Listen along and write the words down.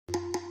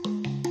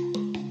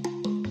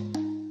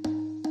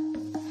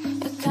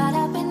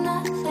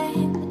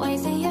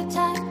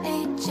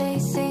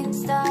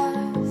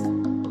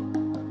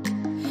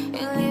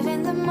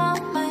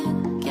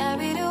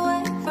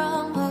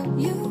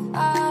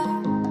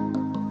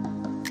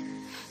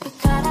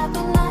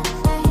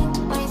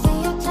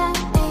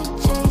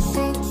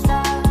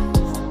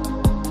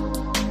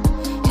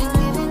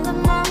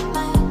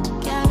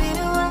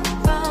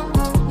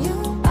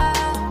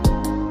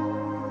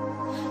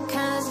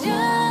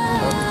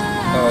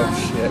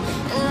shit.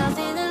 Lost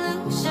in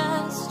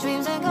illusions,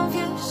 dreams and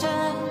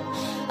confusion.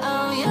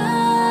 Oh yeah,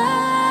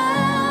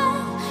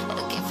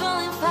 it'll keep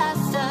falling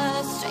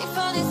faster, straight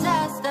for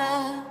disaster.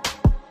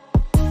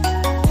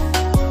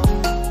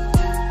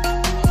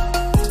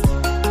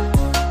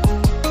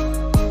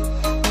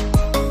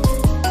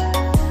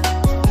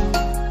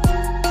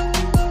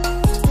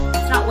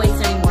 Let's not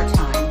waste any more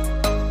time.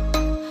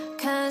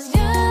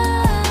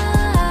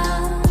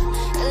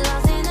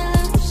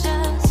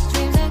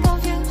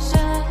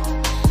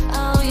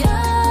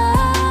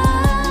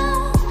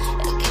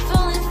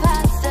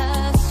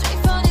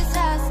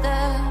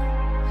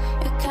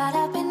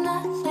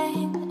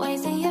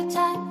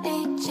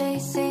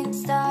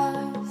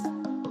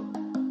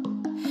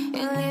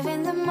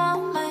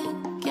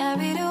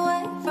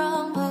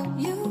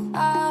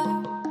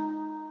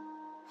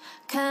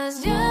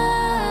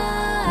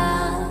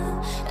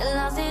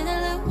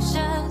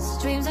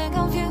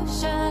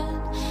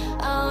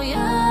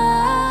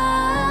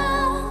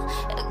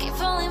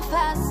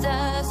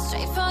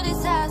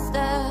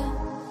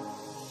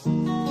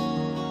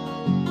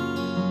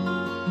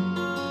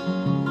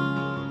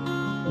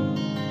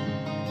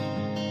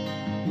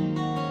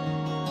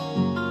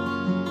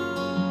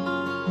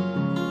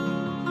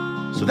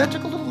 So that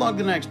took a little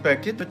longer than I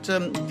expected, but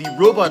the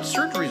robot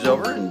surgery's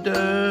over, and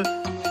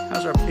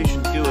how's our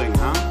patient doing,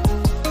 huh?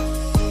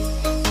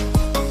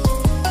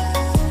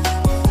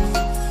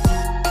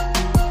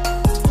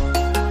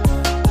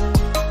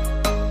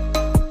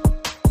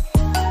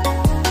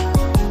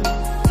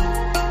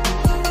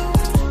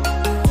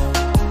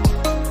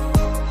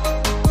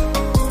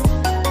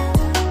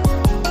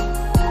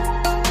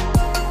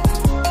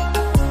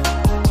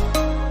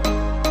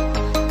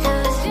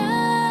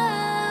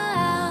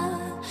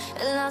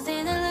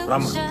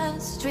 I'm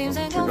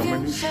check out my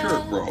new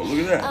shirt, bro. Look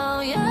at that.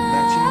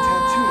 Matching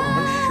tattoo on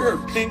my shirt.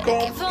 Pink on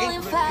pink.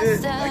 Look good.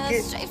 Like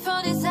it. Straight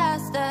for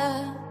disaster.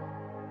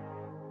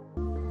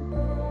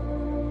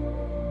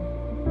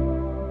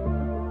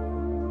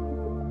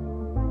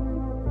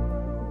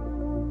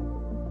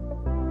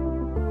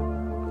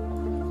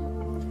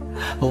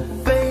 Oh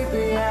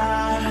baby, I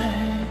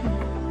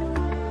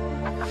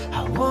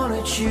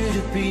wanted you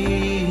to be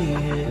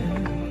here.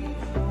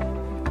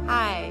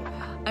 Hi,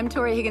 I'm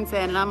Torri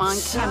Higginson, and I'm on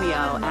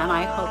Cameo, and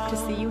I hope to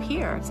see you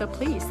here. So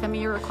please send me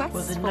your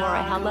requests for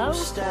a hello,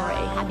 for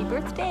a happy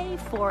birthday,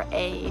 for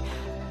a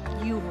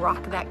you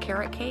rock that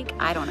carrot cake.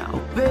 I don't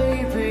know.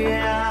 Baby,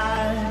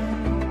 I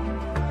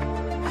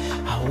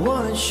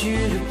wanted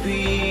you to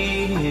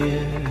be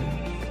here.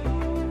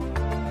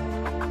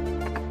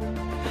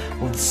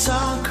 When the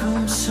sun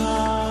comes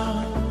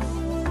up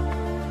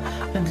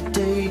and the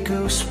day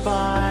goes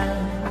by,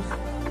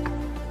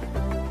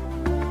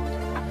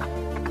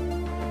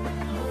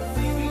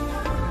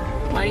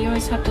 why do you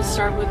always have to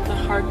start with the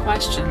hard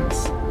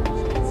questions?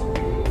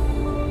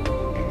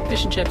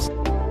 Fish and chips.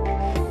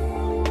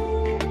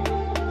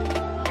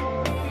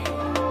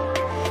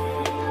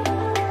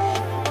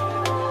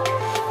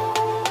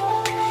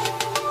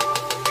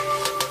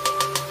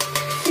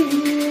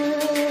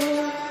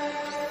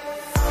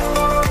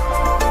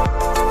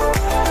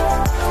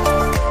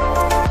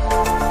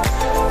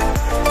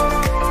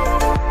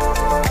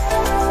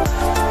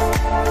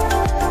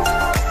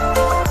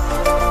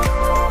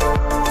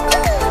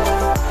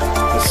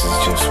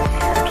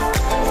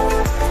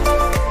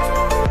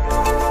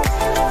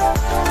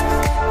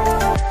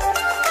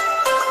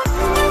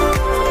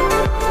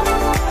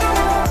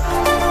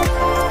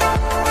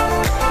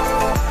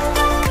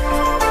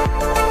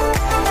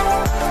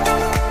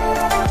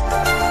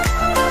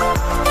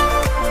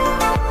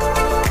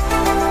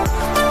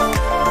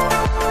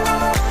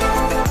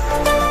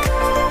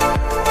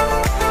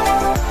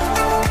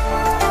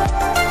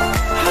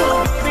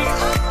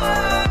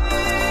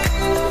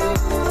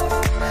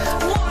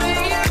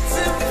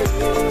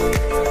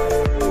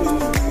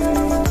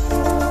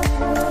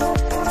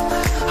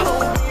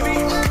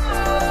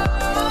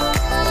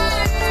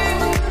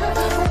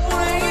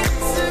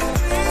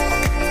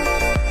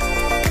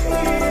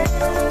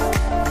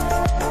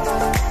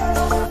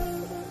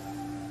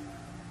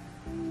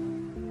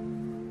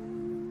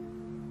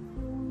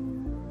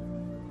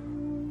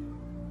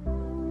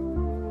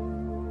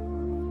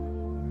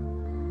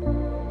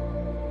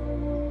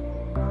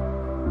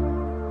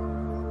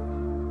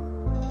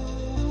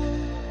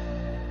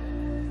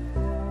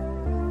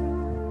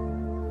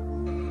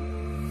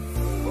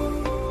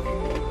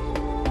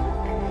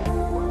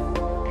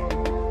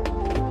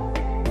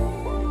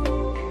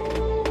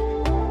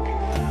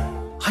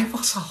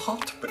 was a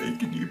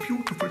heartbreakingly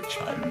beautiful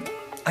child.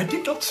 I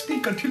did not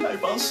speak until I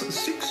was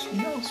 6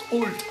 years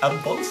old,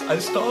 and once I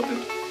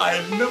started,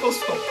 I never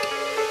stopped.